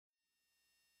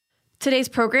Today's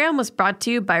program was brought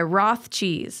to you by Roth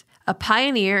Cheese, a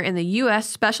pioneer in the U.S.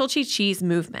 specialty cheese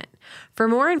movement. For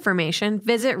more information,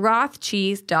 visit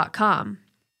rothcheese.com.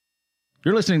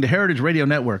 You're listening to Heritage Radio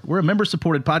Network. We're a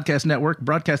member-supported podcast network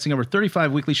broadcasting over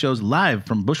 35 weekly shows live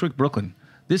from Bushwick, Brooklyn.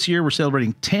 This year, we're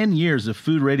celebrating 10 years of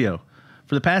food radio.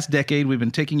 For the past decade, we've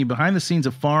been taking you behind the scenes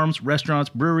of farms,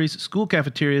 restaurants, breweries, school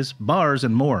cafeterias, bars,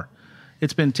 and more.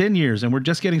 It's been 10 years, and we're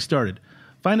just getting started.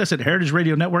 Find us at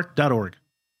heritageradionetwork.org.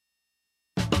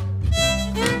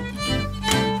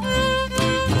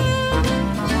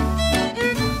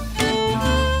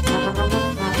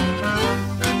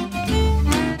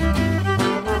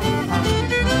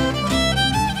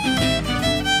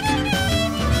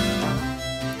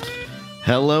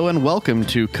 Hello and welcome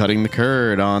to Cutting the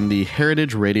Curd on the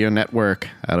Heritage Radio Network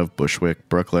out of Bushwick,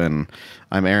 Brooklyn.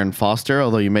 I'm Aaron Foster,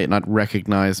 although you may not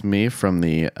recognize me from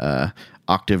the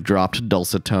octave-dropped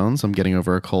dulcet tones. I'm getting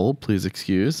over a cold, please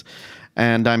excuse.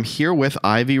 And I'm here with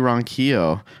Ivy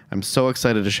Ronquillo. I'm so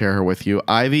excited to share her with you.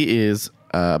 Ivy is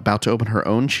about to open her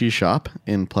own cheese shop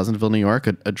in Pleasantville, New York,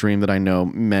 a dream that I know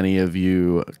many of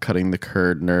you Cutting the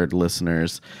Curd nerd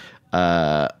listeners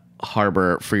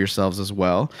harbor for yourselves as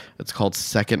well. It's called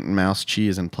Second Mouse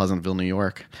Cheese in Pleasantville, New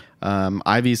York.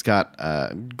 Ivy's got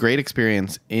great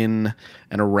experience in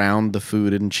and around the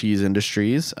food and cheese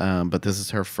industries, but this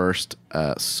is her first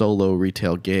solo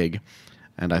retail gig.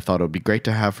 And I thought it would be great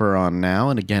to have her on now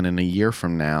and again in a year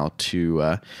from now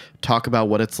to talk about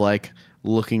what it's like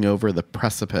looking over the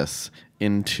precipice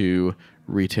into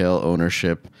retail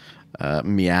ownership,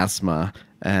 miasma.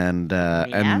 And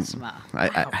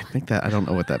I think that I don't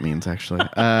know what that means actually.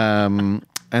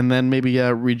 And then maybe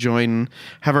have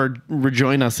her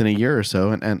rejoin us in a year or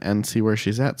so and see where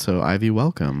she's at. So Ivy,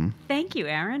 welcome. Thank you,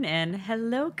 Aaron, and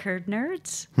hello, Curd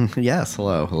nerds. Yes,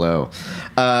 hello.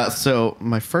 So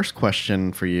my first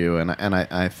question for you, and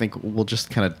I think we'll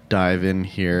just kind of dive in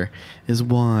here, is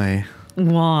why?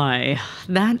 Why?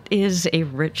 That is a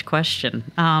rich question.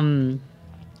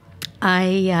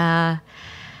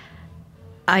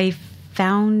 I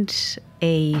found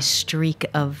a streak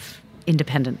of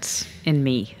independence in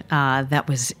me that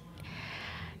was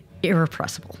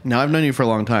irrepressible. Now, I've known you for a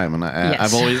long time, and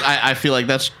Yes. I feel like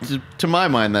that's, to my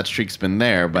mind, that streak's been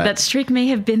there. But that streak may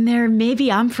have been there.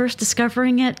 Maybe I'm first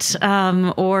discovering it,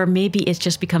 or maybe it's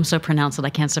just become so pronounced that I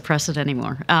can't suppress it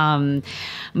anymore.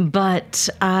 But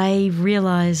I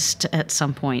realized at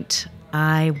some point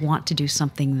I want to do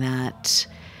something that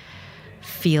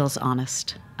feels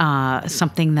honest.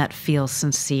 Something that feels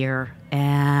sincere,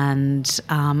 and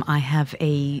I have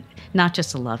not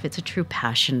just a love, it's a true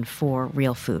passion for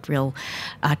real food, real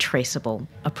traceable,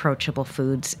 approachable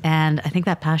foods, and I think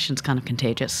that passion's kind of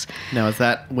contagious. Now, is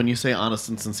that, when you say honest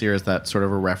and sincere, is that sort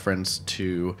of a reference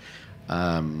to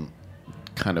kind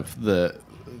of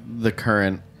the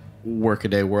current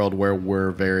workaday world where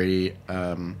we're very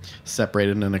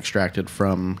separated and extracted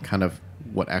from kind of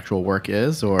what actual work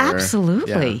is? Or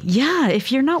Absolutely. Yeah.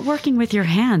 If you're not working with your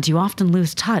hands, you often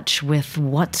lose touch with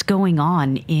what's going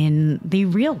on in the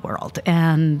real world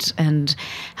and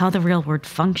how the real world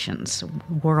functions.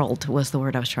 World was the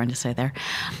word I was trying to say there.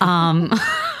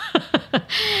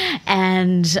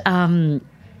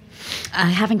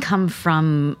 Having come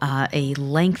from a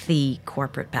lengthy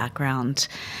corporate background,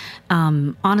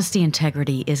 honesty,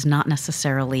 integrity is not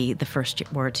necessarily the first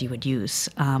words you would use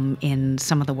in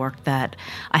some of the work that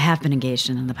I have been engaged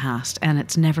in the past, and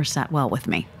it's never sat well with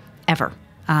me, ever.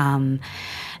 And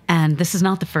this is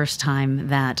not the first time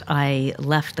that I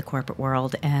left the corporate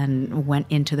world and went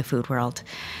into the food world,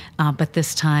 but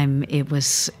this time it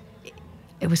was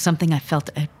something I felt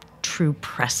a true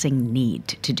pressing need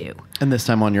to do. And this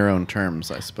time on your own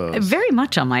terms, I suppose. Very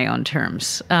much on my own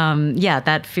terms.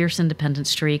 That fierce independent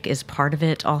streak is part of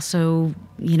it. Also,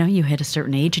 you hit a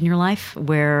certain age in your life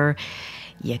where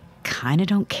you kind of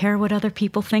don't care what other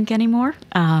people think anymore.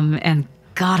 And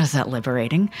God, is that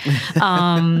liberating.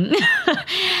 But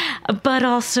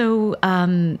also,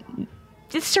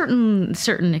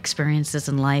 certain experiences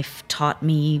in life taught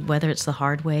me, whether it's the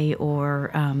hard way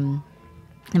or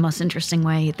the most interesting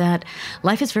way, that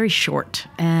life is very short.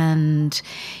 And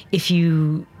if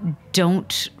you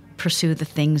don't pursue the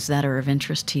things that are of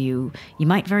interest to you, you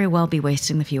might very well be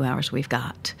wasting the few hours we've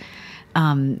got.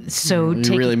 You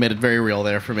really made it very real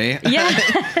there for me.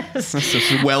 Yes. It's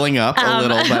just welling up a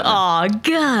little. But oh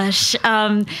gosh,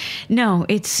 no,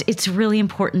 it's really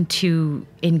important to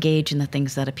engage in the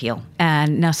things that appeal.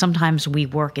 And now sometimes we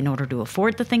work in order to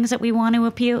afford the things that we want to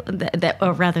appeal,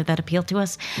 that appeal to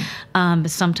us.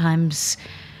 But sometimes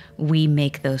we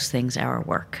make those things our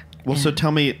work. Well, so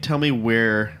tell me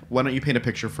where. Why don't you paint a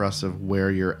picture for us of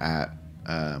where you're at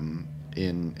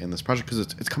in this project? Because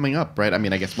it's coming up, right? I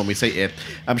mean, I guess when we say it,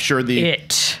 I'm sure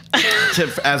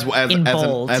as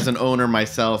an owner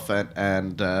myself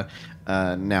and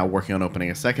now working on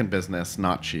opening a second business,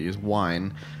 not cheese,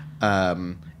 wine.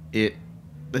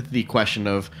 The question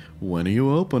of when are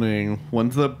you opening?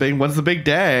 When's the big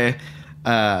day?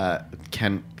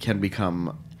 Can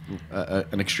become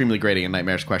an extremely grating and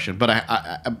nightmarish question. But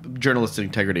journalistic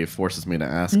integrity forces me to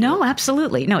ask. No,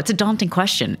 absolutely. No, it's a daunting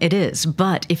question. It is.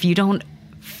 But if you don't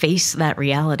face that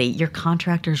reality, your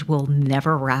contractors will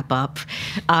never wrap up.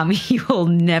 You will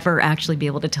never actually be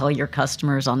able to tell your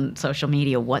customers on social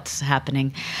media what's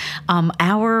happening.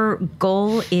 Our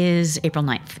goal is April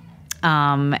 9th.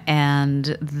 And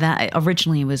that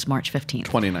originally was March 15th.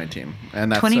 2019.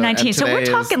 And that's 2019. So we're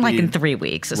talking like in 3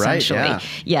 weeks, essentially. Right,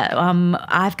 yeah.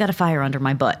 I've got a fire under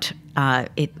my butt.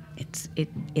 It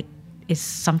is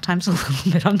sometimes a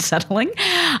little bit unsettling.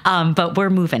 But we're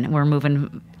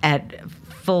moving at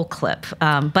full clip.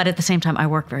 But at the same time, I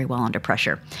work very well under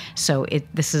pressure. So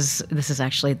this is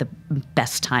actually the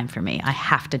best time for me. I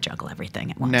have to juggle everything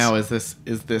at once. Now, is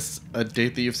this a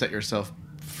date that you've set yourself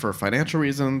for financial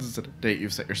reasons? Is it a date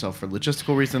you've set yourself for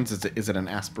logistical reasons? Is it an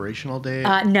aspirational date?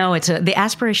 No, the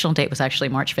aspirational date was actually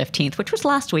March 15th, which was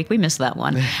last week. We missed that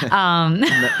one.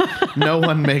 No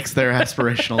one makes their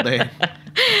aspirational date.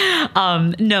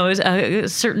 No,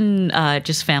 certain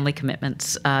just family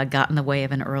commitments got in the way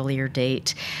of an earlier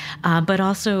date. But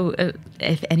also,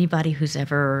 if anybody who's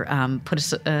ever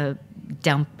put a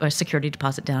security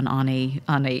deposit down on a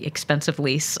expensive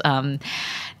lease,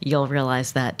 you'll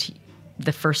realize that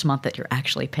the first month that you're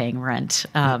actually paying rent.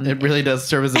 It really does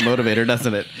serve as a motivator,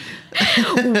 doesn't it?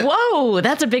 Whoa,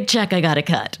 that's a big check I got to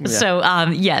cut. Yeah. So,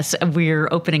 yes, we're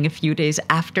opening a few days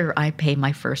after I pay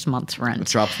my first month's rent. It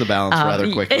drops the balance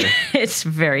rather quickly. It's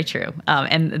very true.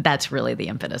 And that's really the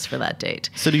impetus for that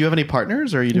date. So do you have any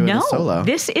partners, or are you doing this solo? No,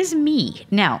 this is me.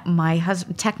 Now, my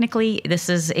husband, technically, this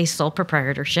is a sole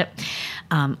proprietorship.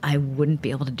 I wouldn't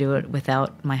be able to do it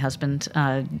without my husband.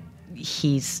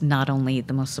 He's not only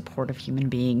the most supportive human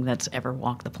being that's ever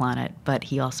walked the planet, but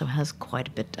he also has quite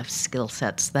a bit of skill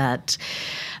sets that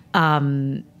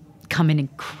come in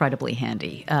incredibly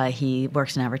handy. He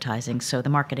works in advertising, so the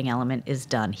marketing element is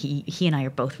done. He and I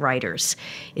are both writers.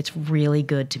 It's really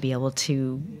good to be able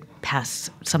to pass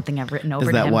something I've written over to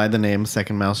him. Is that why the name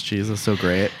Second Mouse Cheese is so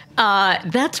great?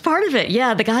 That's part of it.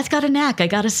 Yeah, the guy's got a knack, I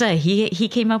gotta say. He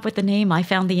came up with the name, I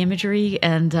found the imagery,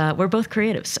 and we're both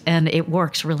creatives, and it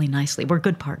works really nicely. We're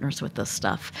good partners with this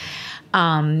stuff.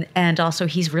 And also,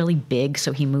 he's really big,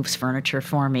 so he moves furniture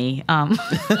for me.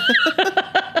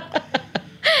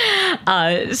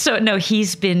 So no,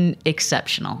 he's been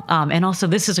exceptional. And also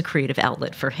this is a creative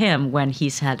outlet for him when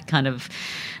he's had kind of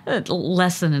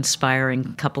less than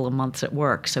inspiring couple of months at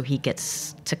work. So he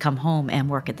gets to come home and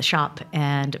work at the shop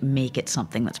and make it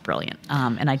something that's brilliant.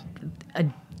 And I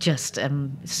just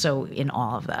am so in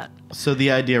awe of that. So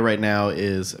the idea right now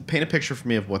is paint a picture for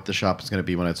me of what the shop is going to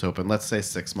be when it's open. Let's say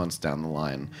 6 months down the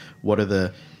line. What are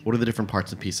the different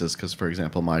parts and pieces? Because, for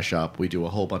example, my shop, we do a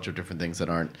whole bunch of different things that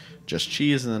aren't just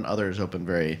cheese, and then others open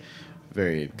very,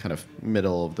 very kind of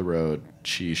middle of the road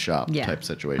cheese shop type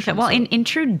situation. Okay, well, in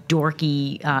true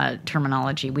dorky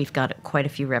terminology, we've got quite a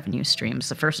few revenue streams.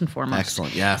 The first and foremost.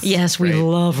 Excellent. Yes. Yes, great. we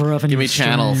love revenue Give me streams.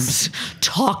 channels.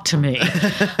 Talk to me.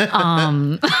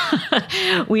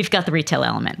 We've got the retail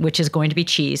element, which is going to be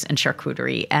cheese and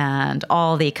charcuterie and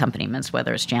all the accompaniments,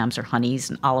 whether it's jams or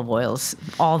honeys and olive oils,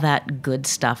 all that good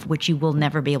stuff, which you will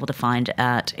never be able to find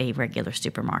at a regular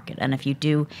supermarket. And if you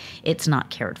do, it's not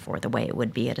cared for the way it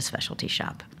would be at a specialty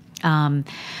shop.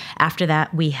 After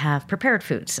that, we have prepared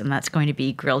foods, and that's going to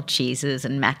be grilled cheeses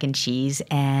and mac and cheese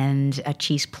and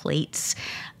cheese plates.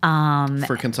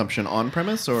 For consumption on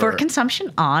premise? Or? For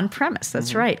consumption on premise,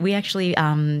 that's right. We actually,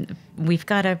 we've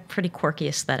got a pretty quirky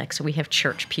aesthetic. So we have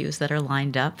church pews that are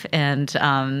lined up, and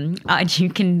you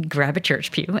can grab a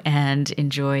church pew and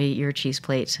enjoy your cheese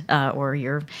plate or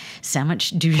your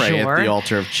sandwich du jour. Pray at the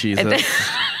altar of cheeses.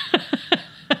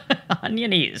 On your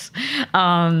knees.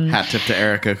 Hat tip to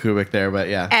Erica Kubik there, but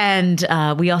yeah. And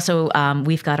we also,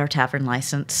 we've got our tavern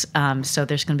license. So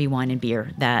there's going to be wine and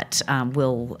beer that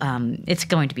it's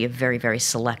going to be a very, very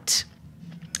select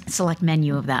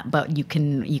menu of that, but you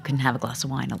can have a glass of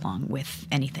wine along with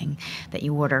anything that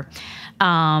you order.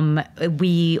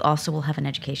 We also will have an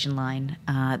education line.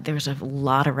 There's a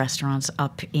lot of restaurants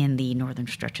up in the northern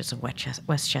stretches of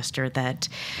Westchester that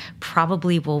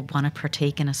probably will want to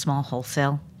partake in a small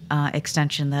wholesale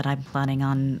extension that I'm planning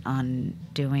on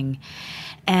doing.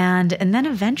 And then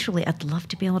eventually I'd love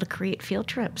to be able to create field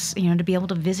trips, to be able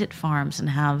to visit farms and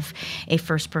have a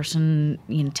first-person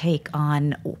take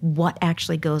on what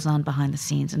actually goes on behind the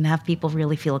scenes, and have people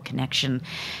really feel a connection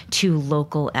to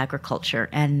local agriculture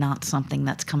and not something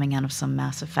that's coming out of some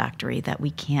massive factory that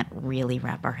we can't really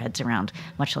wrap our heads around,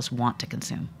 much less want to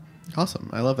consume. Awesome.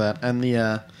 I love that. And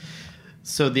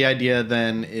so the idea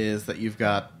then is that you've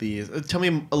got these. Tell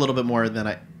me a little bit more.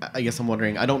 Than I guess I'm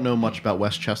wondering. I don't know much about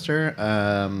Westchester.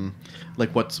 Like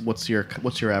what's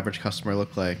your average customer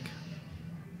look like?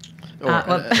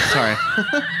 Sorry.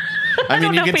 I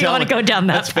don't know if we want to go down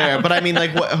that That's fair. But I mean, like,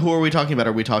 who are we talking about?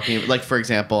 Are we talking, like, for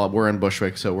example, we're in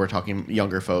Bushwick, so we're talking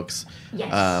younger folks.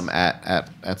 Yes.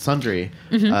 At Sundry.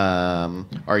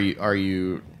 Mm-hmm. Are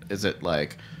you? Is it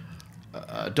like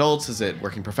adults? Is it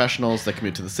working professionals that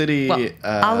commute to the city? Well,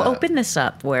 I'll open this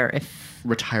up where if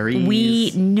retirees.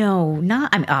 I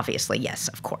mean, obviously, yes,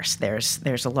 of course.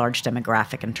 There's a large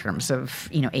demographic in terms of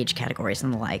age categories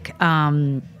and the like.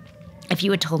 If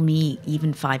you had told me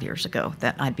even 5 years ago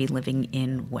that I'd be living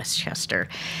in Westchester,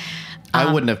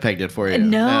 I wouldn't have pegged it for you.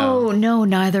 No,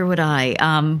 neither would I.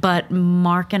 But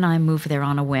Mark and I moved there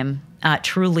on a whim,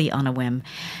 truly on a whim.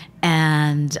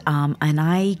 And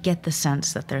I get the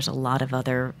sense that there's a lot of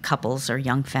other couples or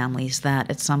young families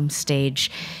that at some stage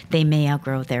they may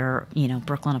outgrow their,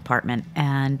 Brooklyn apartment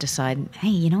and decide, hey,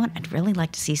 you know what? I'd really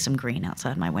like to see some green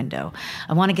outside my window.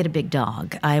 I want to get a big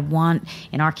dog.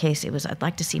 In our case, I'd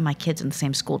like to see my kids in the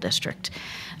same school district.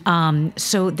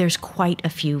 So there's quite a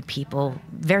few people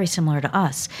very similar to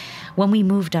us. When we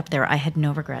moved up there, I had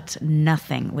no regrets,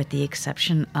 nothing, with the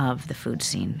exception of the food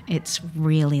scene. It's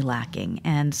really lacking.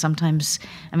 And sometimes,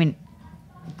 I mean,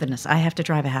 goodness, I have to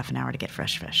drive a half an hour to get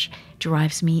fresh fish.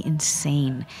 Drives me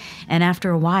insane. And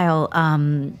after a while,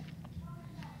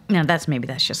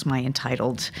 that's just my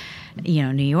entitled,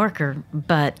 New Yorker.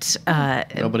 But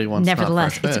nobody wants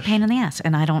nevertheless, fresh fish. It's a pain in the ass,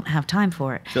 and I don't have time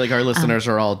for it. I feel like our listeners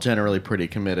are all generally pretty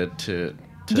committed to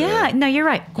yeah, no, you're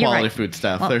right. Quality food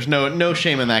stuff. Well, there's no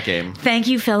shame in that game. Thank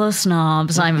you, fellow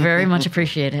snobs. I very much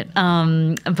appreciate it.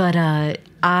 But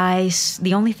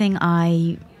the only thing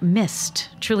I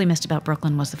truly missed about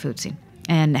Brooklyn was the food scene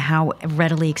and how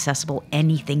readily accessible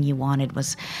anything you wanted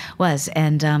was.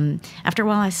 And after a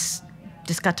while, I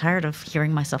just got tired of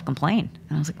hearing myself complain.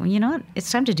 And I was like, well, you know what? It's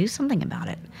time to do something about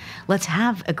it. Let's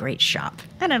have a great shop.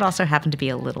 And it also happened to be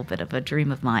a little bit of a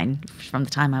dream of mine from the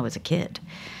time I was a kid.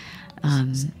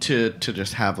 To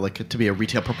just have to be a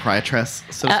retail proprietress,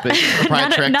 so to speak.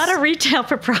 Not a retail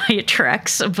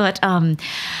proprietress, but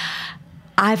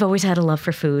I've always had a love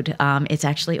for food. It's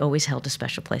actually always held a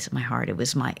special place in my heart. It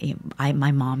was my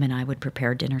mom and I would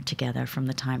prepare dinner together from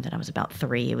the time that I was about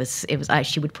 3.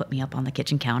 She would put me up on the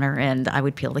kitchen counter and I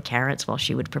would peel the carrots while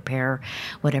she would prepare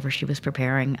whatever she was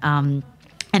preparing. And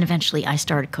eventually I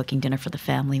started cooking dinner for the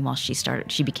family while she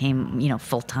became,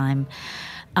 full-time.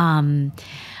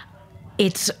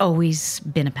 It's always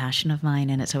been a passion of mine,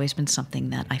 and it's always been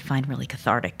something that I find really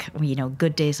cathartic.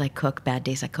 Good days I cook, bad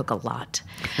days I cook a lot.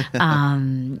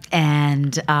 And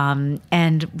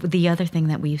the other thing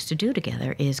that we used to do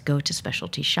together is go to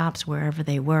specialty shops wherever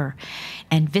they were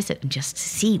and visit and just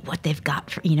see what they've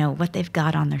got, what they've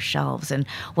got on their shelves and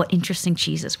what interesting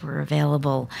cheeses were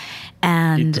available.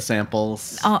 And eat the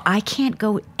samples. Oh, I can't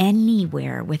go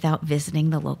anywhere without visiting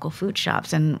the local food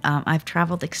shops. And I've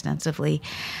traveled extensively.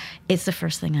 It's the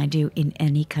first thing I do in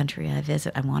any country I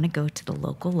visit. I want to go to the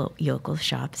local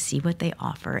shop, see what they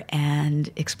offer, and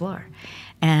explore.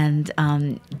 And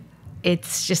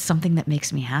it's just something that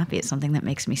makes me happy. It's something that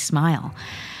makes me smile.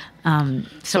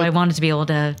 So I wanted to be able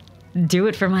to do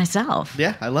it for myself.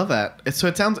 Yeah, I love that. So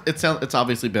it sounds. It's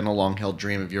obviously been a long-held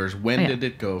dream of yours. When did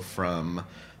it go from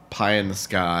pie in the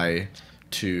sky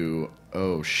to,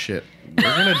 oh shit, we're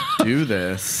gonna do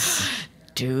this?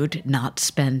 Dude, not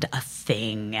spend a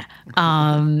thing.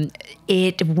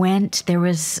 It went. There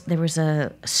was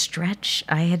a stretch.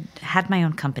 I had my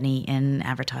own company in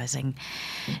advertising,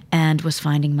 and was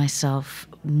finding myself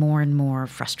more and more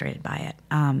frustrated by it.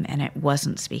 And it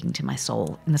wasn't speaking to my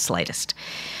soul in the slightest.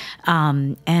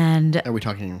 And are we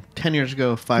talking 10 years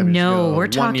ago, 5 years ago? No, we're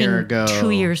 1 talking year ago?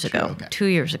 2 years ago. Okay. 2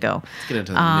 years ago. Let's get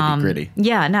into the nitty-gritty.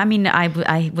 Yeah, no, I mean,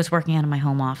 I was working out of my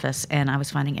home office, and I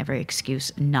was finding every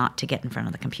excuse not to get in front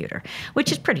of the computer,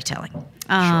 which is pretty telling.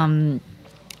 Sure.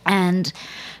 And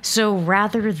so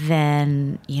rather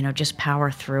than, just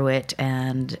power through it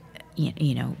and,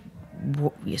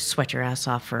 you sweat your ass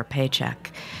off for a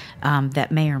paycheck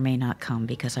that may or may not come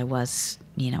because I was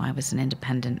an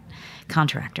independent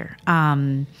contractor.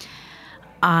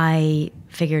 I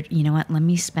figured, you know what, let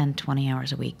me spend 20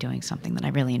 hours a week doing something that I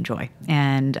really enjoy.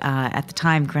 And at the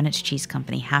time, Greenwich Cheese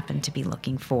Company happened to be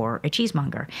looking for a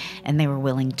cheesemonger, and they were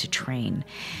willing to train.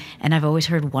 And I've always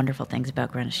heard wonderful things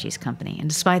about Greenwich Cheese Company. And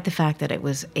despite the fact that it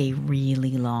was a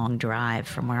really long drive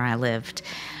from where I lived,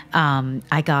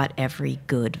 I got every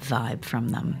good vibe from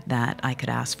them that I could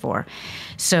ask for.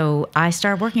 So I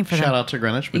started working for them. Shout out to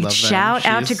Greenwich. We love them. Shout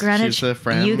out to Greenwich. She's a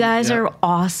friend. You guys Yeah. are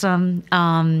awesome.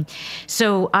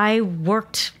 So I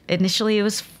worked, initially it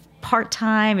was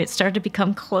part-time. It started to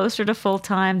become closer to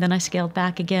full-time. Then I scaled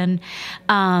back again.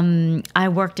 I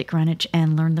worked at Greenwich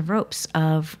and learned the ropes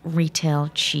of retail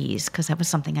cheese because that was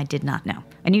something I did not know.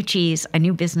 I knew cheese. I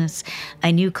knew business. I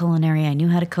knew culinary. I knew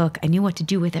how to cook. I knew what to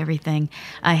do with everything.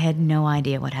 I had no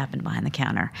idea what happened behind the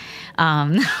counter,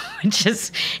 which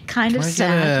is kind of Can I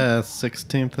sad. get a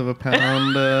 16th of a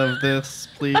pound of this,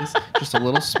 please? Just a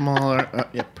little smaller.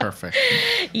 Yeah, perfect.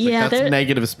 Yeah, That's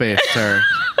negative space, sir.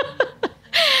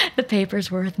 the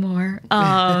paper's worth more.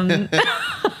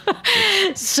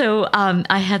 So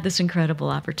I had this incredible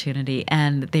opportunity,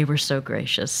 and they were so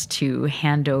gracious to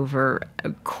hand over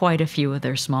quite a few of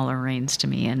their smaller reins to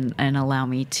me and allow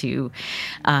me to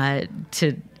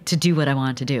do what I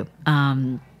wanted to do.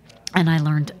 And I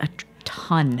learned a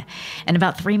ton. And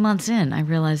about 3 months in, I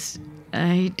realized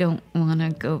I don't want to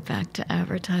go back to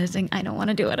advertising. I don't want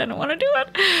to do it. I don't want to do it.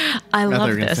 I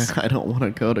love this. I don't want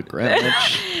to go to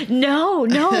Greenwich. No.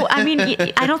 I mean,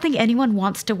 I don't think anyone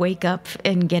wants to wake up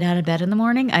and get out of bed in the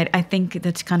morning. I think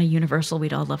that's kind of universal.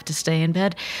 We'd all love to stay in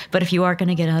bed. But if you are going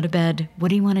to get out of bed, what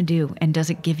do you want to do? And does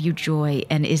it give you joy?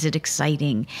 And is it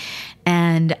exciting?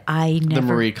 And I never... The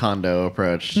Marie Kondo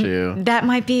approach to... That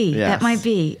might be. Yes. That might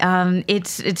be.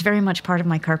 It's very much part of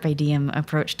my Carpe Diem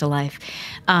approach to life.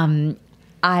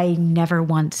 I never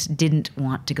once didn't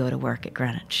want to go to work at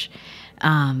Greenwich.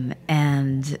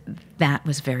 And that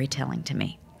was very telling to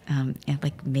me. And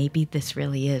like, maybe this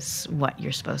really is what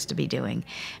you're supposed to be doing.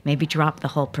 Maybe drop the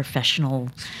whole professional,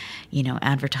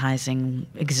 advertising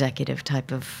executive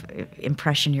type of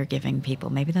impression you're giving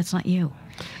people. Maybe that's not you.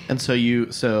 And so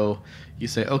you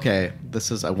say, okay,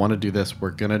 I want to do this. We're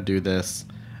going to do this.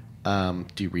 Do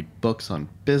you read books on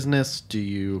business? Do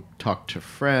you talk to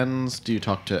friends? Do you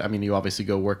talk to, you obviously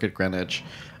go work at Greenwich.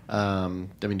 Do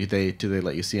they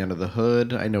let you see under the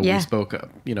hood? I know we spoke,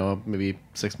 maybe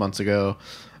 6 months ago.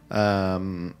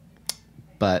 But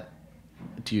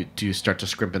do you start to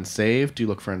scrimp and save? Do you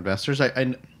look for investors? Tell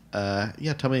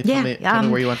me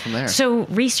where you went from there. So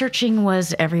researching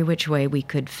was every which way we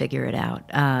could figure it out.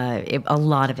 A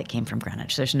lot of it came from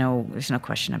Greenwich. There's no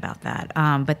question about that.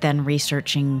 But then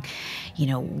researching,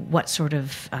 what sort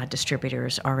of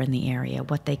distributors are in the area,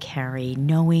 what they carry,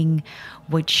 knowing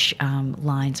which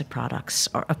lines of products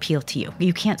appeal to you.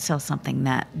 You can't sell something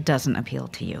that doesn't appeal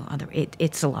to you.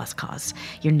 It's a lost cause.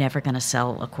 You're never going to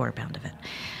sell a quarter pound of it.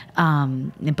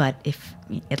 But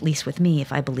at least with me,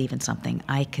 if I believe in something,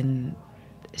 I can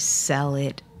sell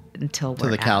it until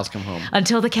the cows come home.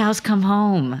 Until the cows come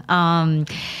home.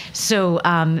 So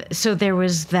there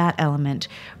was that element.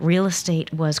 Real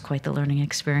estate was quite the learning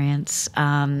experience.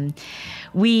 That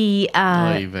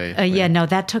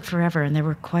took forever, and there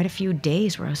were quite a few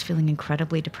days where I was feeling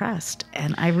incredibly depressed,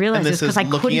 and I realized it's because I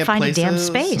couldn't find a damn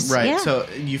space. Right. Yeah. So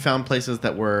you found places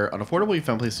that were unaffordable. You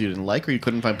found places you didn't like, or you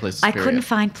couldn't find places. I couldn't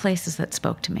find places that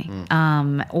spoke to me,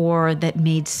 or that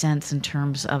made sense in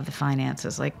terms of the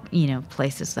finances. Like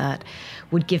places that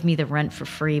would give me the rent for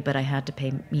free, but I had to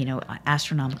pay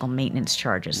astronomical maintenance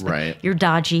charges. Right. You're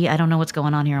dodgy. I don't know what's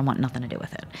going on here. I want nothing to do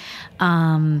with it.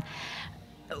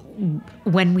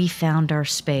 When we found our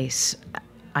space,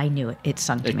 I knew it. It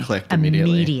sunk to me. It clicked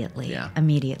immediately.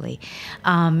 Immediately.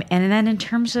 And then in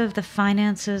terms of the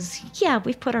finances,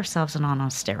 we've put ourselves on an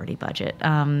austerity budget.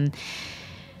 So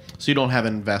you don't have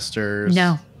investors?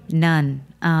 No, none.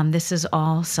 This is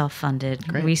all self-funded.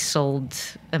 Great. We sold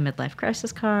a midlife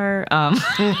crisis car.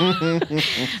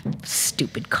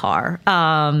 Stupid car.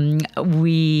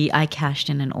 I cashed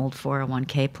in an old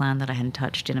 401k plan that I hadn't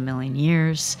touched in a million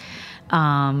years.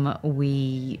 I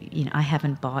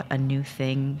haven't bought a new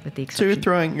thing with the exception.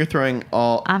 So you're throwing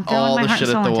all I'm throwing my the heart shit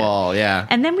and at soul the into it. wall, yeah.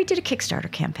 And then we did a Kickstarter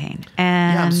campaign.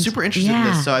 And I'm super interested in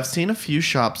this. So I've seen a few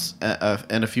shops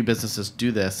and a few businesses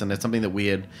do this, and it's something that we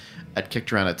had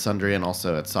kicked around at Sundry and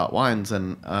also at Salt Wines,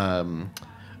 and I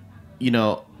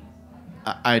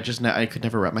could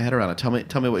never wrap my head around it. Tell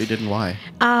me what you did and why.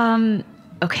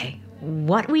 Okay.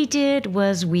 What we did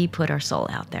was we put our soul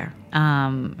out there.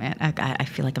 And I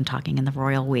feel like I'm talking in the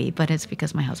royal we, but it's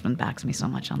because my husband backs me so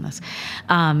much on this.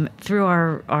 Threw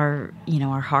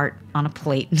our heart on a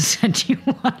plate and said, "Do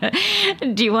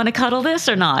you want to cuddle this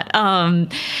or not?"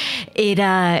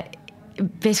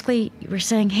 basically we're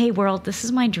saying, hey, world, this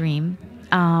is my dream.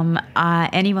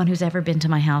 Anyone who's ever been to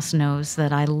my house knows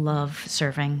that I love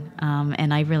serving,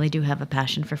 and I really do have a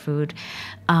passion for food.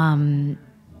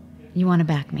 You want to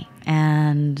back me?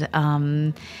 And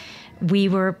we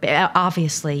were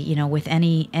obviously, with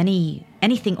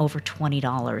anything over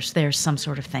 $20, there's some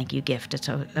sort of thank you gift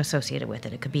associated with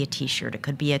it. It could be a T-shirt. It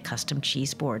could be a custom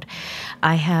cheese board.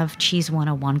 I have Cheese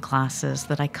 101 classes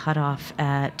that I cut off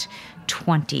at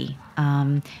 20.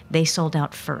 They sold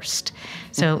out first.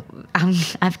 So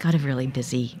I've got a really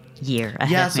busy year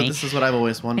ahead of me. This is what I've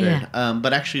always wondered. Yeah.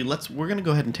 But actually, we're going to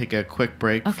go ahead and take a quick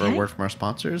break for a word from our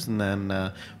sponsors, and then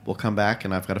we'll come back,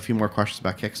 and I've got a few more questions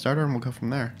about Kickstarter, and we'll go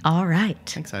from there. All right.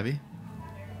 Thanks, Ivy.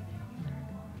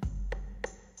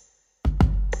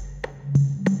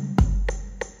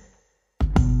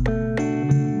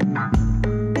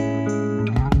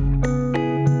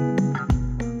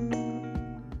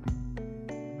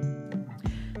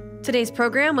 Today's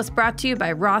program was brought to you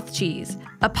by Roth Cheese,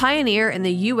 a pioneer in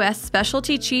the U.S.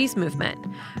 specialty cheese movement.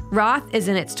 Roth is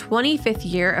in its 25th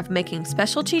year of making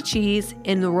specialty cheese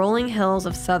in the rolling hills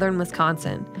of southern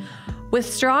Wisconsin.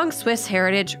 With strong Swiss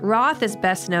heritage, Roth is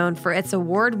best known for its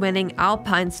award-winning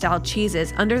Alpine-style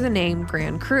cheeses under the name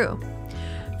Grand Cru.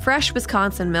 Fresh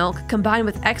Wisconsin milk combined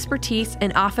with expertise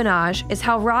and affinage is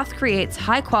how Roth creates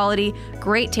high-quality,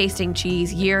 great-tasting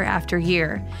cheese year after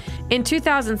year. In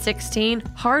 2016,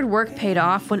 hard work paid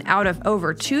off when out of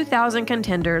over 2,000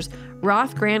 contenders,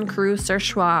 Roth Grand Cru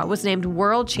Surchoix was named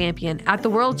world champion at the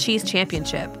World Cheese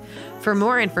Championship. For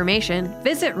more information,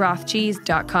 visit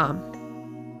rothcheese.com.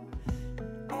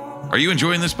 Are you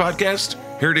enjoying this podcast?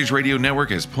 Heritage Radio Network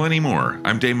has plenty more.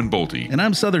 I'm Damon Bolte. And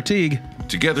I'm Souther Teague.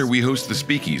 Together we host The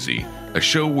Speakeasy, a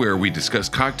show where we discuss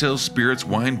cocktails, spirits,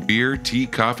 wine, beer, tea,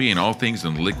 coffee, and all things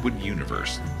in the liquid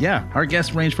universe. Yeah, our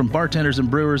guests range from bartenders and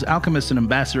brewers, alchemists and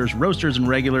ambassadors, roasters and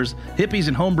regulars, hippies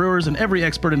and home brewers, and every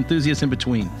expert enthusiast in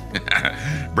between.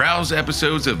 Browse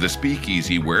episodes of The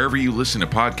Speakeasy wherever you listen to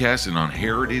podcasts and on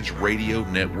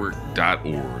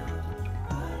heritageradionetwork.org.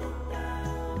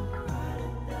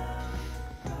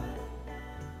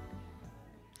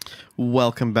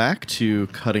 Welcome back to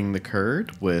Cutting the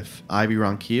Curd with Ivy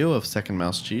Ronquillo of Second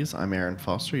Mouse Cheese. I'm Aaron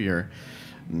Foster, your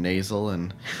nasal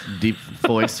and deep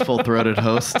voice, full-throated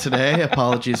host today.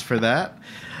 Apologies for that.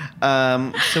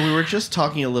 So we were just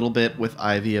talking a little bit with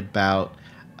Ivy about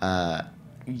the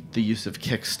use of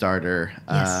Kickstarter,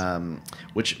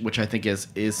 which I think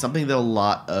is something that a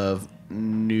lot of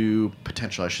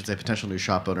potential new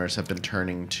shop owners have been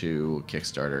turning to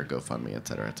Kickstarter, GoFundMe, et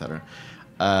cetera, et cetera.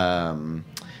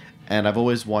 And I've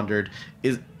always wondered,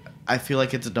 I feel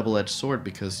like it's a double-edged sword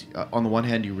because on the one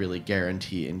hand, you really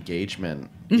guarantee engagement,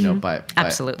 by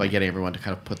getting everyone to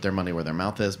kind of put their money where their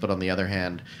mouth is. But on the other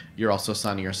hand, you're also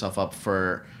signing yourself up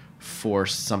for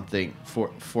something,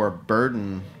 for a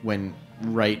burden when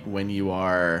you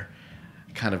are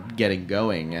kind of getting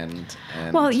going and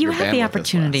well, you your have the bandwidth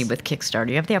opportunity is less. with Kickstarter.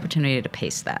 You have the opportunity to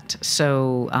pace that.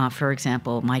 So, for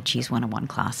example, my Cheese 101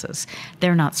 classes,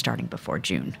 they're not starting before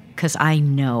June because I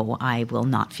know I will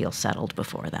not feel settled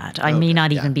before that. I may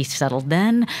not even be settled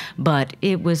then, but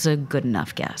it was a good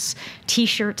enough guess.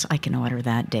 T-shirts, I can order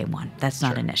that day one. That's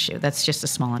not an issue. That's just a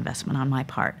small investment on my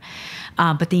part.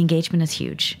 But the engagement is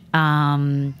huge.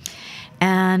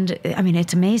 And I mean,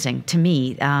 it's amazing to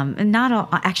me.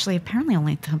 Apparently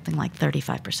only something like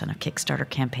 35% of Kickstarter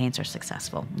campaigns are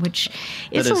successful, which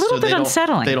is a little bit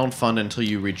unsettling. They don't fund until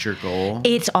you reach your goal?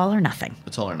 It's all or nothing.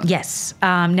 It's all or nothing. Yes.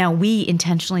 Now, we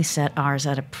intentionally set ours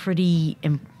at a pretty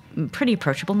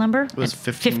approachable number. It was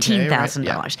 $15,000,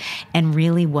 right? And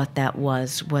really what that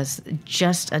was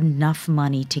just enough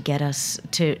money to get us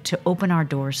to open our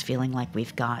doors feeling like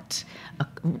we've got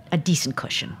a decent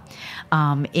cushion.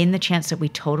 In the chance that we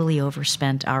totally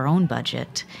overspent our own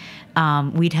budget,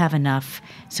 we'd have enough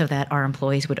so that our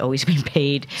employees would always be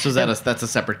paid. So that's a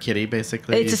separate kitty,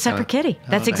 basically? It's a separate kitty.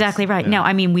 That's exactly right. Yeah. No,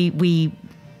 I mean, we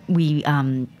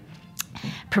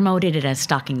promoted it as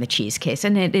stocking the cheese case,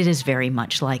 and it is very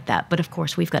much like that. But of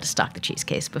course, we've got to stock the cheese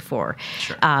case before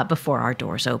our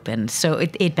doors open. So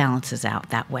it balances out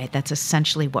that way. That's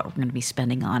essentially what we're going to be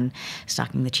spending on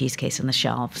stocking the cheese case and the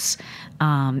shelves.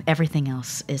 Everything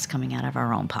else is coming out of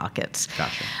our own pockets.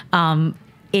 Gotcha.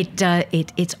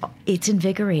 It's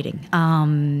invigorating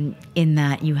in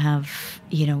that you have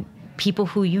people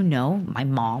who my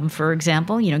mom, for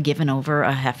example, given over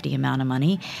a hefty amount of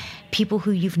money. People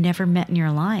who you've never met in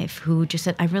your life who just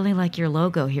said, I really like your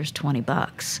logo. Here's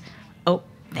 $20. Oh,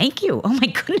 thank you. Oh, my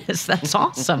goodness. That's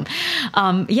awesome.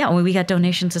 We got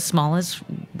donations as small as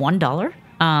 $1.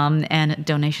 and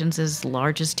donations as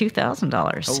large as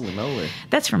 $2,000. Holy moly.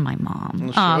 That's from my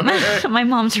mom. My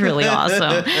mom's really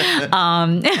awesome.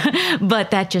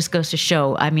 But that just goes to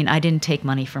show, I mean, I didn't take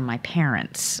money from my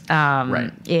parents.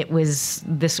 Right. It was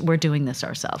this, we're doing this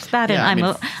ourselves. That, Yeah, and I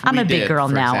mean, I'm we a big did, girl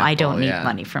for now. I example, don't need yeah.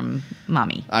 money from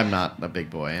mommy. I'm not a big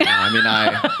boy. I mean,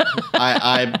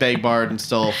 I begged, borrowed, and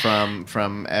stole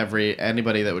from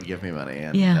anybody that would give me money,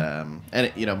 and Yeah.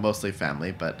 and you know, mostly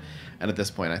family. And at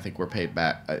this point, I think we're paid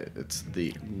back.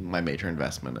 My major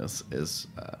investment is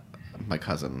my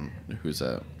cousin, who's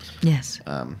a Yes.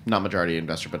 not majority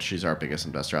investor, but she's our biggest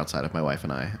investor outside of my wife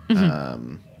and I.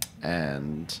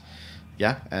 And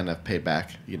yeah, and I've paid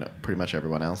back, you know, pretty much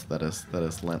everyone else that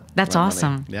has lent. That's lent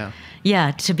awesome. money. Yeah.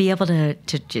 Yeah, to be able to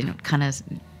you know, kind of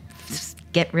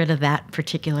get rid of that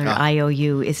particular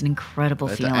IOU is an incredible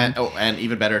feeling. And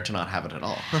even better to not have it at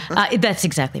all. That's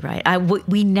exactly right.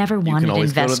 We never You wanted can always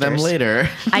investors. go to them later.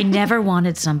 I never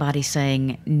wanted somebody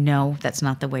saying, no, that's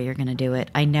not the way you're going to do it.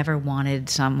 I never wanted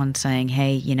someone saying,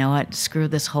 hey, you know what, screw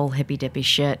this whole hippy-dippy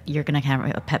shit. You're going to have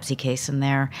a Pepsi case in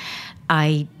there.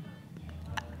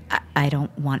 I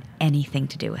don't want anything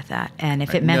to do with that. And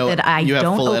if it meant that I you have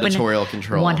don't full open editorial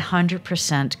control.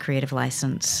 100% creative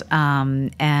license,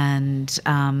 and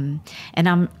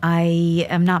I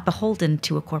am not beholden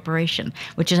to a corporation,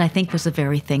 which is, I think, was the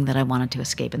very thing that I wanted to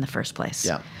escape in the first place.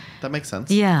 Yeah, that makes sense.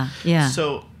 Yeah.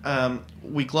 So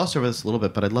we glossed over this a little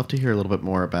bit, but I'd love to hear a little bit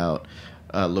more about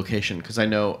location, because I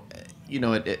know, you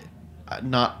know, it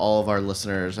not all of our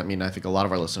listeners. I mean, I think a lot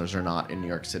of our listeners are not in New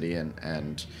York City,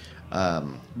 and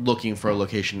looking for a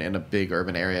location in a big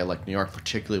urban area like New York,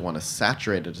 particularly one as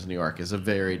saturated as New York, is a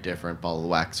very different ball of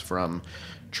wax from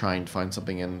trying to find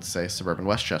something in, say, suburban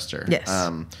Westchester. Yes.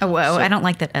 I don't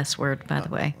like that S word, by the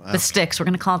way. The sticks. We're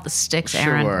going to call it the sticks,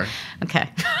 Aaron. Sure. Okay.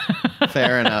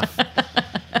 Fair enough.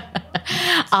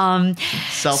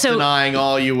 Self-denying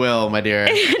all you will, my dear.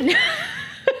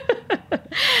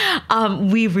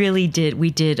 We really did. We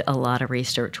did a lot of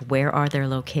research. Where are their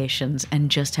locations,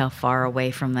 and just how far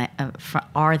away from that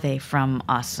are they from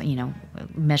us? You know,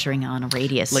 measuring on a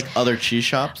radius. Like other cheese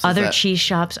shops? Cheese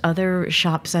shops, other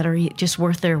shops that are just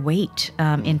worth their weight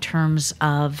in terms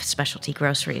of specialty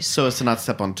groceries. So as to not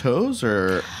step on toes,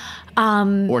 or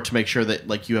to make sure that,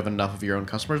 like, you have enough of your own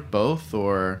customers, both,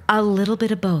 or a little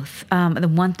bit of both. The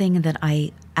one thing that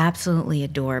I absolutely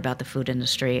adore about the food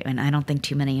industry, and I don't think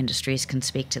too many industries can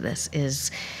speak to this,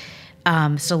 is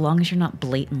so long as you're not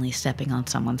blatantly stepping on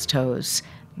someone's toes,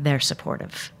 they're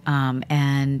supportive.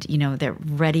 And, you know, they're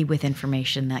ready with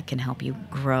information that can help you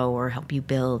grow or help you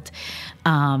build.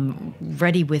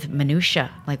 Ready with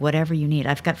minutia, like whatever you need.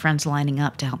 I've got friends lining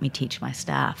up to help me teach my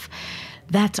staff.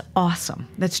 That's awesome.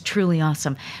 That's truly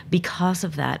awesome. Because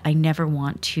of that, I never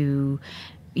want to,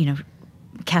 you know,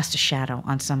 cast a shadow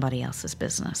on somebody else's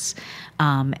business.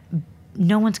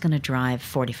 No one's going to drive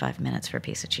 45 minutes for a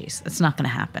piece of cheese. That's not going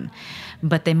to happen.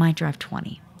 But they might drive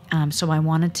 20. So I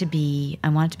wanted to be,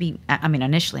 I mean,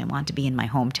 initially I wanted to be in my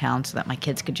hometown so that my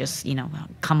kids could just, you know,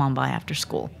 come on by after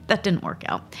school. That didn't work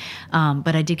out.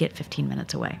 But I did get 15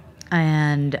 minutes away.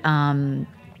 And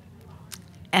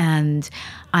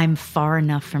I'm far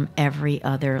enough from every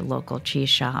other local cheese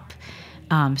shop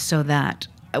so that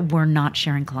we're not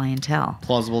sharing clientele.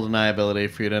 plausible deniability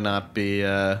for you to not be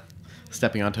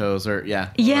stepping on toes, or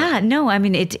No, I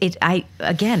mean,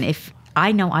 if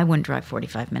I know I wouldn't drive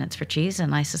 45 minutes for cheese,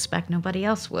 and I suspect nobody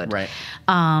else would. Right.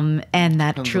 And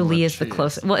that Depends truly on is the the cheese.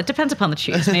 closest. Well, it depends upon the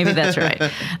cheese. Maybe that's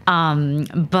right.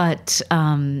 But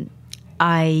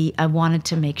I wanted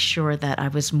to make sure that I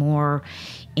was more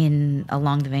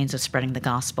along the veins of spreading the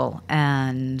gospel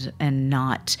and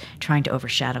not trying to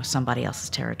overshadow somebody else's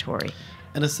territory.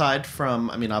 And aside from,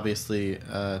 I mean, obviously,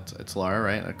 it's Laura,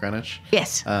 right, at Greenwich?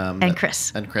 Yes, and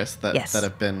Chris. And Chris that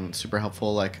have been super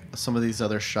helpful. Like, some of these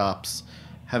other shops,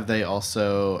 have they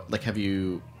also, like, have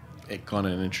you gone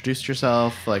and introduced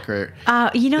yourself? Like, or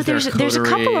you know, is there there's a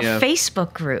couple of coterie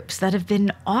Facebook groups that have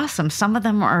been awesome. Some of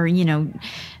them are, you know,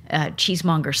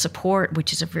 Cheesemonger Support,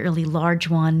 which is a really large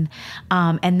one.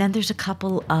 And then there's a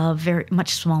couple of very much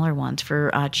smaller ones for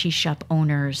cheese shop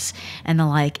owners and the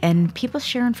like. And people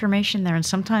share information there. And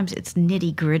sometimes it's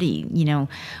nitty gritty. You know,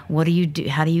 what do you do?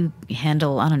 How do you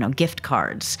handle, I don't know, gift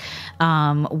cards?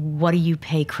 What do you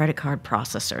pay credit card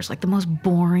processors? Like the most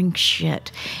boring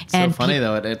shit. so funny,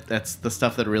 though. That's the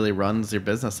stuff that really runs your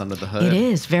business under the hood. It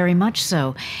is, very much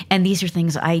so. And these are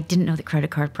things I didn't know that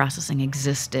credit card processing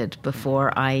existed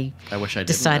before I wish I didn't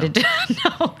decided to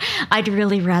know. I'd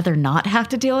really rather not have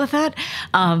to deal with that,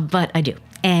 but I do.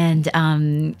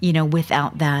 And, you know,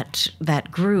 without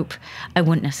that group, I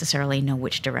wouldn't necessarily know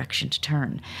which direction to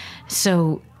turn.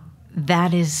 So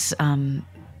that is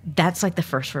that's like the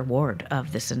first reward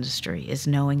of this industry, is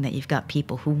knowing that you've got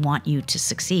people who want you to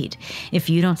succeed. If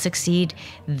you don't succeed,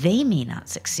 they may not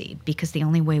succeed, because the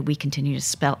only way we continue to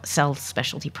sell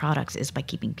specialty products is by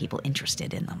keeping people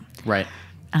interested in them. Right.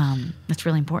 That's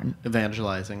really important.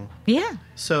 Evangelizing. Yeah.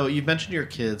 So you've mentioned your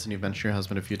kids and you've mentioned your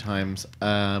husband a few times.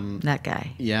 That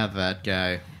guy. Yeah, that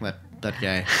guy. That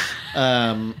guy.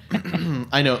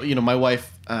 I know. My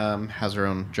wife has her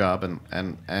own job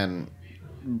and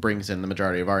brings in the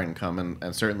majority of our income,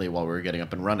 and certainly while we were getting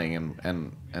up and running,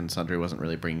 and Sundry wasn't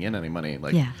really bringing in any money,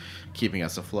 keeping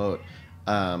us afloat.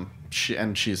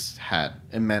 She's had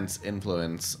immense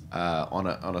influence on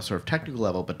a sort of technical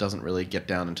level, but doesn't really get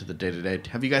down into the day to day.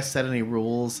 Have you guys set any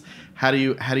rules? How do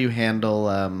you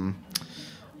handle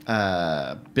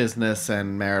business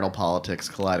and marital politics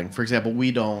colliding? For example,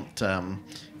 we don't.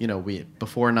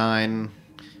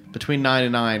 Between 9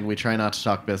 and 9, we try not to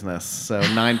talk business. So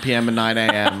 9 p.m. and 9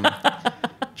 a.m.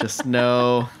 Just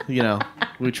no,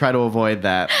 we try to avoid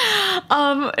that.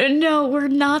 No, we're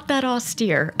not that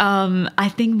austere.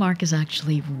 I think Mark is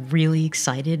actually really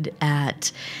excited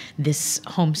at this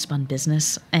homespun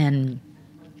business and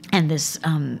this,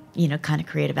 kind of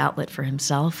creative outlet for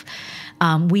himself.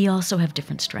 We also have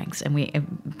different strengths, and we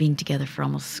being together for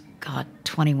almost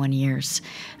 21 years.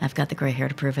 I've got the gray hair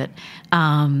to prove it.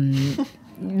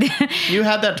 You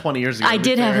had that 20 years ago. I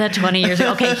did have that 20 years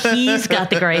ago. Okay, he's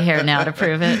got the gray hair now to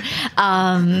prove it.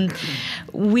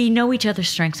 We know each other's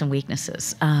strengths and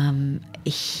weaknesses.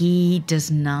 He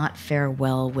does not fare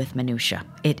well with minutia.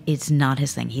 It's not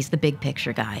his thing. He's the big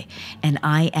picture guy, and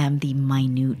I am the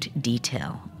minute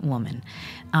detail woman.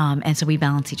 And so we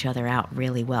balance each other out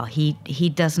really well. He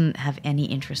doesn't have any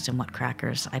interest in what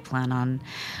crackers I plan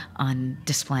on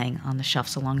displaying on the shelf,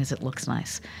 so long as it looks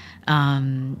nice,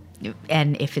 and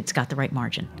if it's got the right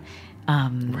margin.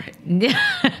 Right.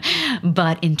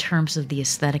 But in terms of the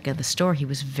aesthetic of the store, he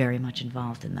was very much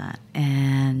involved in that.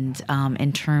 And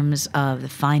in terms of the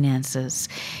finances,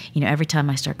 every time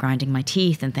I start grinding my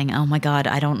teeth and think, oh my God,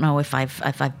 I don't know if I've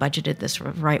budgeted this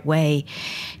right way,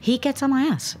 he gets on my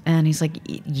ass. And he's like,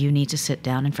 you need to sit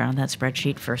down in front of that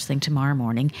spreadsheet first thing tomorrow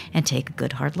morning and take a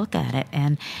good hard look at it.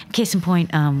 And case in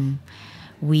point,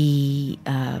 we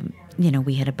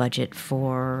had a budget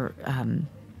for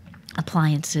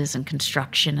appliances and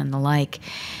construction and the like,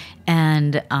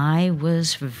 and I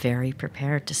was very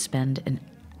prepared to spend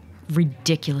a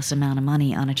ridiculous amount of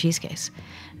money on a cheese case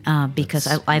because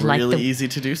I like really easy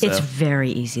to do so. It's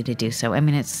very easy to do so. I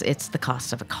mean, it's the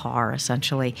cost of a car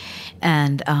essentially,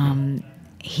 and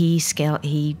he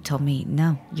told me,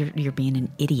 no, you're being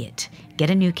an idiot. Get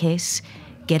a new case,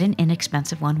 get an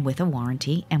inexpensive one with a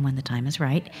warranty, and when the time is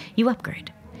right, you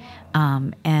upgrade.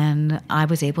 And I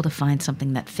was able to find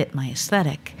something that fit my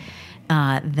aesthetic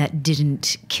that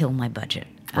didn't kill my budget.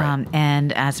 Right.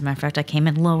 And as a matter of fact, I came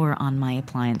in lower on my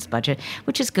appliance budget,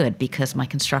 which is good because my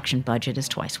construction budget is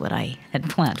twice what I had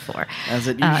planned for. As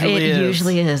it usually is. It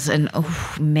usually is. And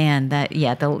oh man,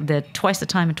 the twice the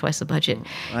time and twice the budget.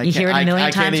 You hear it a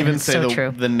million times. I can't even and it's say so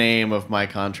true. the name of my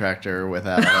contractor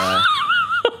without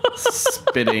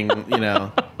spitting,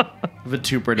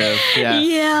 vituperative.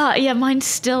 Yes. Yeah, mine's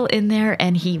still in there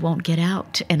and he won't get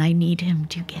out, and I need him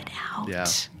to get out. Yeah.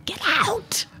 Get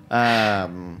out.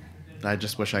 I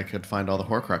just wish I could find all the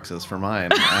Horcruxes for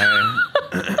mine.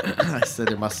 I said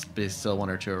there must be still one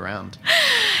or two around.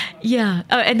 Yeah,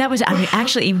 and that was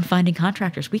actually even finding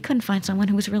contractors. We couldn't find someone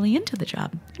who was really into the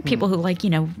job. People who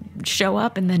show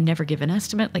up and then never give an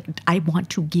estimate. Like, I want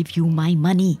to give you my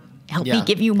money. Help me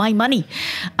give you my money.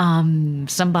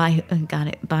 Somebody got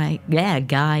it by a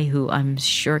guy who I'm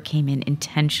sure came in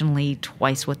intentionally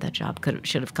twice what that job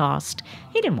should have cost.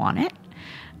 He didn't want it.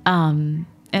 And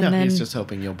then he's just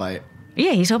hoping you'll buy it.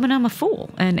 Yeah, he's hoping I'm a fool,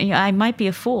 and I might be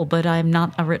a fool, but I'm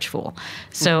not a rich fool.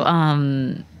 So,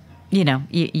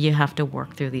 you have to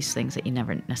work through these things that you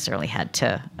never necessarily had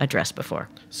to address before.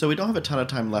 So we don't have a ton of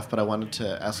time left, but I wanted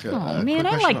to ask a quick I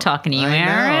question. like talking to you,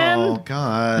 Aaron. Oh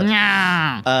God.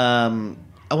 Yeah.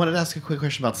 I wanted to ask a quick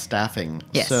question about staffing.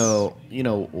 Yes. So,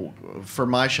 for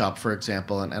my shop, for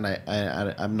example, and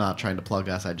I'm not trying to plug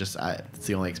us. It's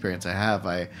the only experience I have.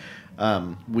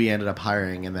 We ended up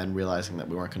hiring and then realizing that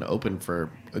we weren't going to open for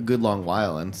a good long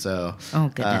while, and so oh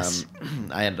goodness,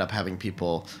 I ended up having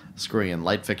people screwing in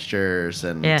light fixtures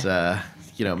and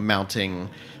mounting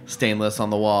stainless on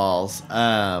the walls.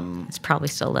 It's probably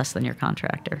still less than your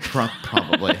contractor.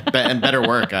 Probably, and better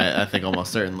work, I think,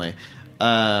 almost certainly.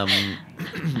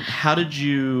 How did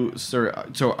you, sir?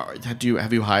 So, have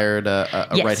you hired a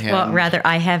Yes, right hand? well, rather,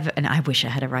 I have, and I wish I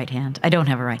had a right hand. I don't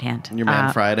have a right hand. Your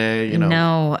Man Friday,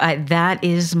 No, that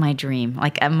is my dream.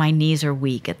 Like, my knees are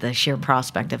weak at the sheer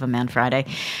prospect of a Man Friday.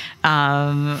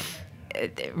 Man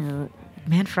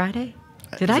Friday?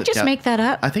 Did I just make that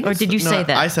up? I think. Or did you say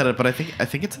that? I said it, but I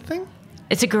think it's a thing.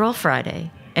 It's a girl Friday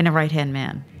and a right-hand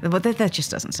man. Well, that just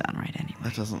doesn't sound right anyway.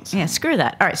 That doesn't sound... Yeah, screw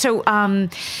that. All right, so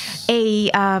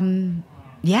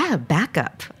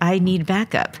backup. I need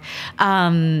backup.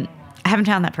 I haven't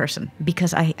found that person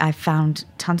because I found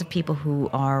tons of people who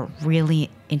are really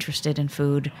interested in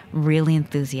food, really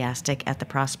enthusiastic at the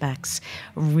prospects,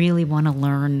 really want to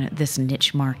learn this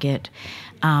niche market.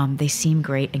 They seem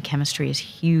great, and chemistry is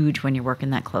huge when you're working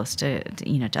that close to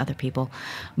other people.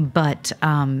 But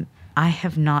I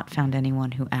have not found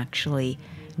anyone who actually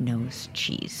knows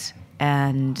cheese.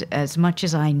 And as much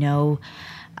as I know,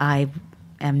 I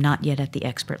am not yet at the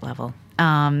expert level.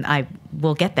 I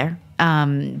will get there.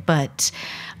 But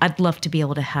I'd love to be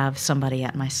able to have somebody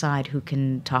at my side who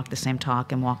can talk the same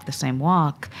talk and walk the same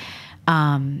walk.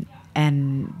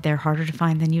 And they're harder to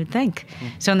find than you'd think.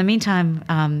 So in the meantime,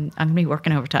 I'm going to be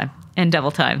working overtime and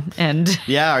double time. And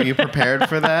yeah, are you prepared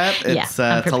for that? It's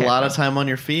a lot of time on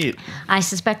your feet. I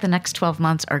suspect the next 12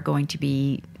 months are going to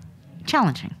be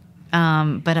challenging.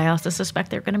 But I also suspect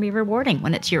they're going to be rewarding.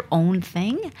 When it's your own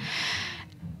thing,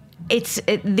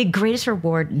 the greatest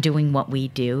reward doing what we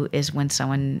do is when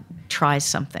someone tries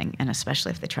something, and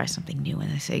especially if they try something new and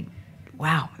they say,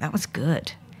 wow, that was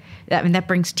good. I mean, that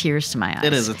brings tears to my eyes.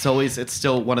 It is. It's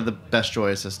still one of the best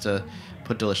joys is to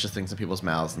put delicious things in people's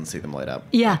mouths and see them light up.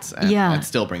 Yeah, It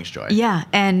still brings joy. Yeah,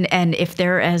 and if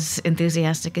they're as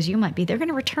enthusiastic as you might be, they're going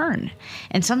to return.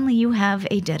 And suddenly you have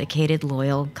a dedicated,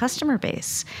 loyal customer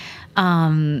base.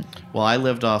 Well, I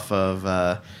lived off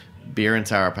of beer and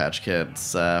Sour Patch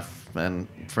Kids and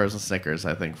frozen Snickers,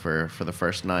 I think, for the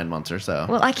first 9 months or so.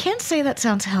 Well, I can't say that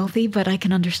sounds healthy, but I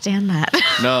can understand that.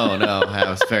 No, I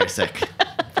was very sick.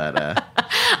 But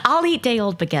I'll eat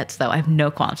day-old baguettes, though. I have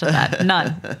no qualms with that.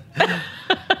 None.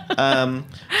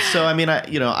 So, I mean,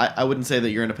 I wouldn't say that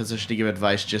you're in a position to give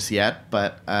advice just yet,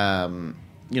 but,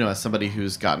 as somebody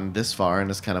who's gotten this far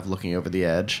and is kind of looking over the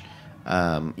edge,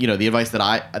 the advice that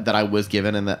I was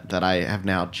given and that I have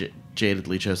now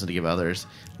jadedly chosen to give others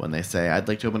when they say, I'd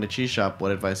like to open a cheese shop,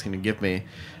 what advice can you give me?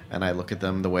 And I look at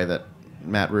them the way that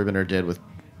Matt Rubiner did with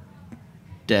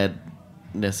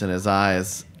deadness in his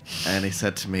eyes, and he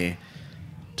said to me,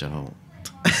 don't.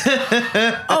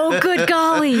 Oh, good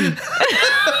golly.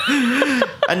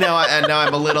 And now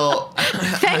I'm a little...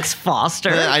 Thanks, Foster.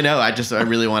 I know. I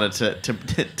really wanted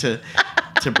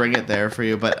to bring it there for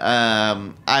you, but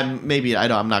I'm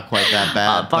not quite that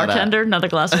bad. Bartender, another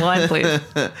glass of wine, please.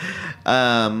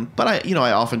 But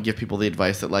I often give people the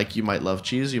advice that, like, you might love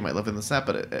cheese, you might love this and that,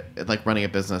 but it, like running a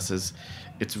business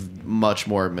it's much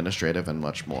more administrative and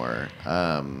much more.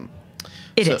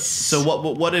 It is. So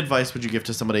what advice would you give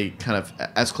to somebody kind of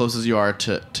as close as you are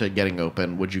to getting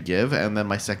open would you give? And then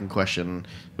my second question,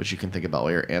 which you can think about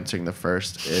while you're answering the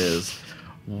first, is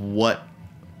what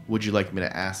would you like me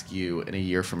to ask you in a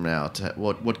year from now?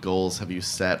 What goals have you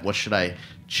set? What should I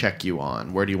check you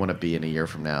on? Where do you want to be in a year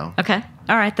from now? Okay.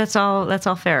 All right. That's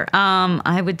all fair.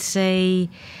 I would say,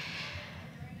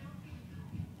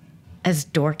 as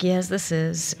dorky as this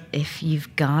is, if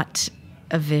you've got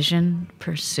a vision,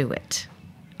 pursue it.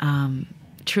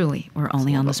 Truly, we're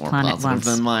only on this planet once.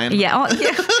 Than mine. Yeah,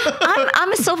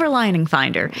 I'm a silver lining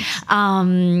finder.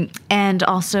 And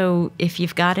also, if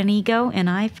you've got an ego, and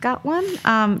I've got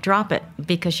one, drop it,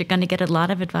 because you're going to get a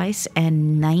lot of advice,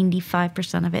 and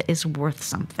 95% of it is worth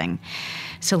something.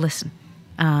 So listen.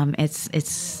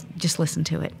 It's just listen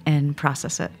to it and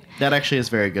process it. That actually is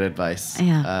very good advice.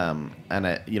 Yeah.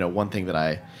 And one thing that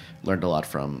I learned a lot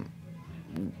from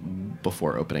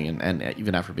before opening and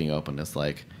even after being open is,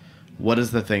 like, what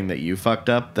is the thing that you fucked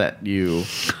up that you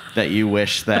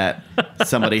wish that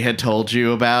somebody had told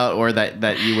you about, or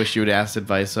that you wish you had asked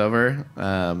advice over?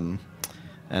 And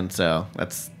so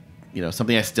that's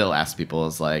something I still ask people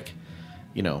is, like,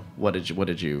 what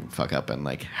did you fuck up, and,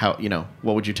 like, how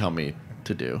what would you tell me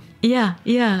to do? Yeah.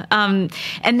 And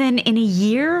then in a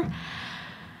year,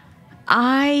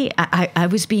 I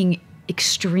was being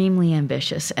extremely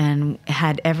ambitious and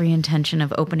had every intention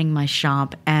of opening my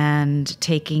shop and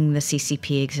taking the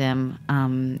CCP exam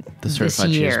the Certified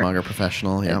this year. Cheesemonger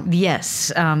Professional, yeah.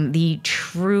 Yes, the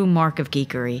true mark of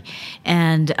geekery.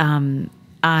 And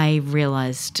I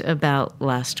realized about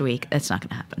last week that's not going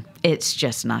to happen. It's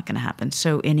just not going to happen.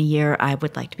 So in a year, I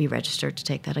would like to be registered to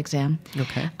take that exam.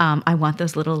 Okay. I want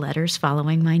those little letters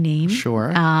following my name.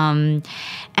 Sure. And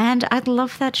I'd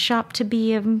love that shop to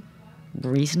be a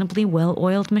reasonably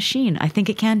well-oiled machine. I think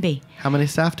it can be. How many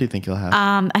staff do you think you'll have?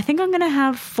 I think I'm going to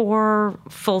have 4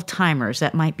 full-timers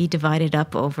that might be divided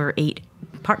up over 8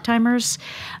 part-timers.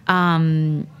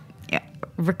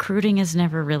 Recruiting is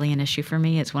never really an issue for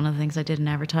me. It's one of the things I did in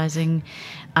advertising.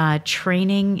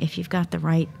 Training, if you've got the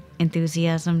right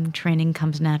enthusiasm, training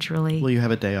comes naturally. Will you have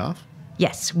a day off?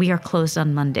 Yes, we are closed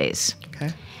on Mondays.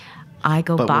 Okay. I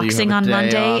go But will you boxing have a on day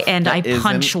Monday off and that I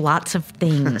punch isn't- lots of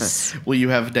things. Will you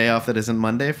have a day off that isn't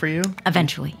Monday for you?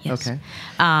 Eventually, yes. Okay.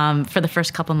 For the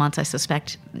first couple months, I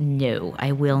suspect, no,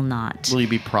 I will not. Will you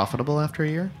be profitable after a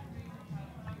year?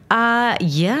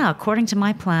 Yeah, according to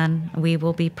my plan, we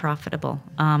will be profitable.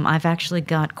 I've actually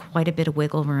got quite a bit of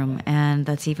wiggle room, and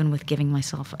that's even with giving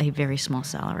myself a very small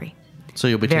salary. So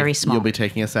you'll be Very small. You'll be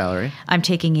taking a salary. I'm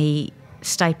taking a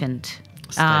stipend,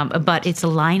 but it's a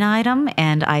line item,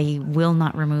 and I will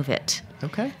not remove it.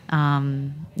 Okay.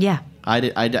 Yeah.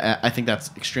 I think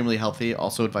that's extremely healthy.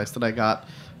 Also, advice that I got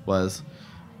was,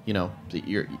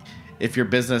 if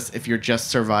you're just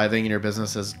surviving and your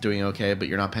business is doing okay, but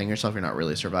you're not paying yourself, you're not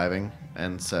really surviving.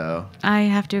 And so I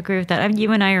have to agree with that. I mean,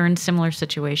 you and I are in similar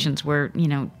situations where,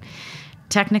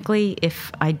 technically,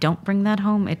 if I don't bring that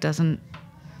home, it doesn't.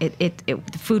 The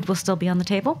food will still be on the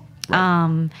table.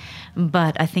 Right.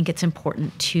 But I think it's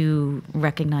important to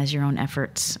recognize your own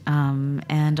efforts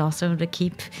and also to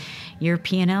keep your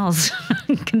P&Ls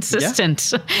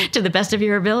consistent to the best of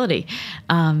your ability.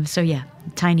 So yeah,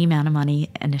 tiny amount of money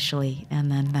initially,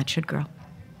 and then that should grow.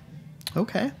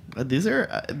 Okay. These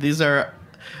are.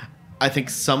 I think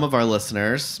some of our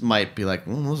listeners might be like,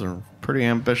 those are pretty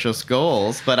ambitious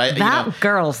goals, but that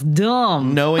girl's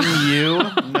dumb. Knowing you,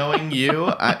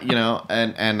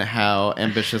 and how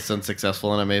ambitious and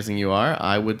successful and amazing you are,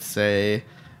 I would say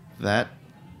that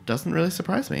doesn't really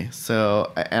surprise me.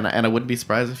 So, and I wouldn't be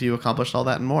surprised if you accomplished all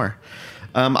that and more.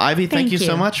 Ivy, thank you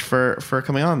so much for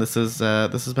coming on. This has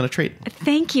been a treat.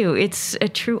 Thank you. It's a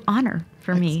true honor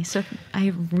for me. So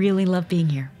I really love being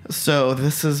here. So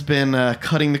this has been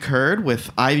Cutting the Curd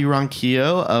with Ivy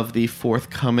Ronquillo of the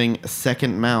forthcoming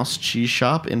Second Mouse Cheese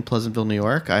Shop in Pleasantville, New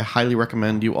York. I highly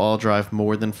recommend you all drive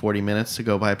more than 40 minutes to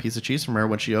go buy a piece of cheese from her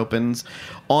when she opens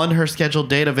on her scheduled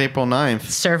date of April 9th.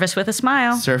 Service with a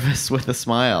smile. Service with a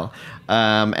smile.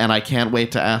 And I can't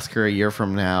wait to ask her a year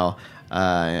from now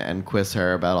and quiz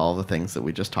her about all the things that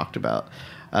we just talked about.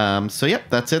 So, yep,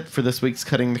 that's it for this week's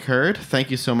Cutting the Curd.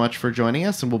 Thank you so much for joining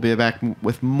us, and we'll be back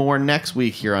with more next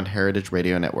week here on Heritage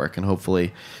Radio Network, and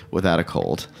hopefully without a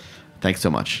cold. Thanks so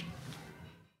much.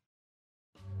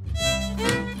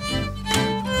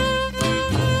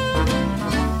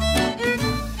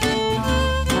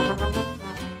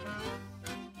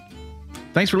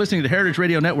 Thanks for listening to Heritage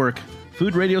Radio Network,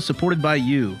 food radio supported by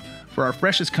you. For our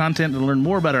freshest content and to learn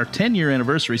more about our 10-year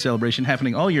anniversary celebration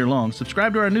happening all year long,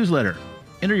 subscribe to our newsletter.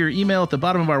 Enter your email at the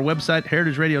bottom of our website,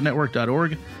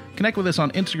 heritageradionetwork.org. Connect with us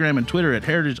on Instagram and Twitter at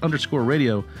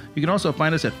heritage_radio. You can also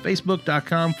find us at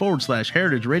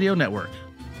facebook.com/Heritage Radio Network.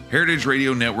 Heritage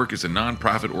Radio Network is a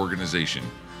nonprofit organization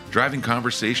driving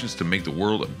conversations to make the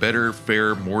world a better,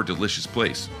 fairer, more delicious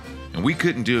place. And we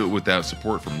couldn't do it without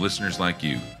support from listeners like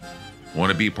you.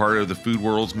 Want to be part of the food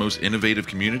world's most innovative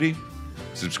community?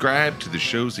 Subscribe to the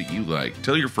shows that you like,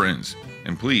 tell your friends,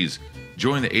 and please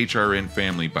join the HRN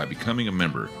family by becoming a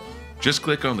member. Just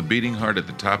click on the beating heart at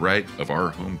the top right of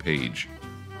our homepage.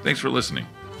 Thanks for listening.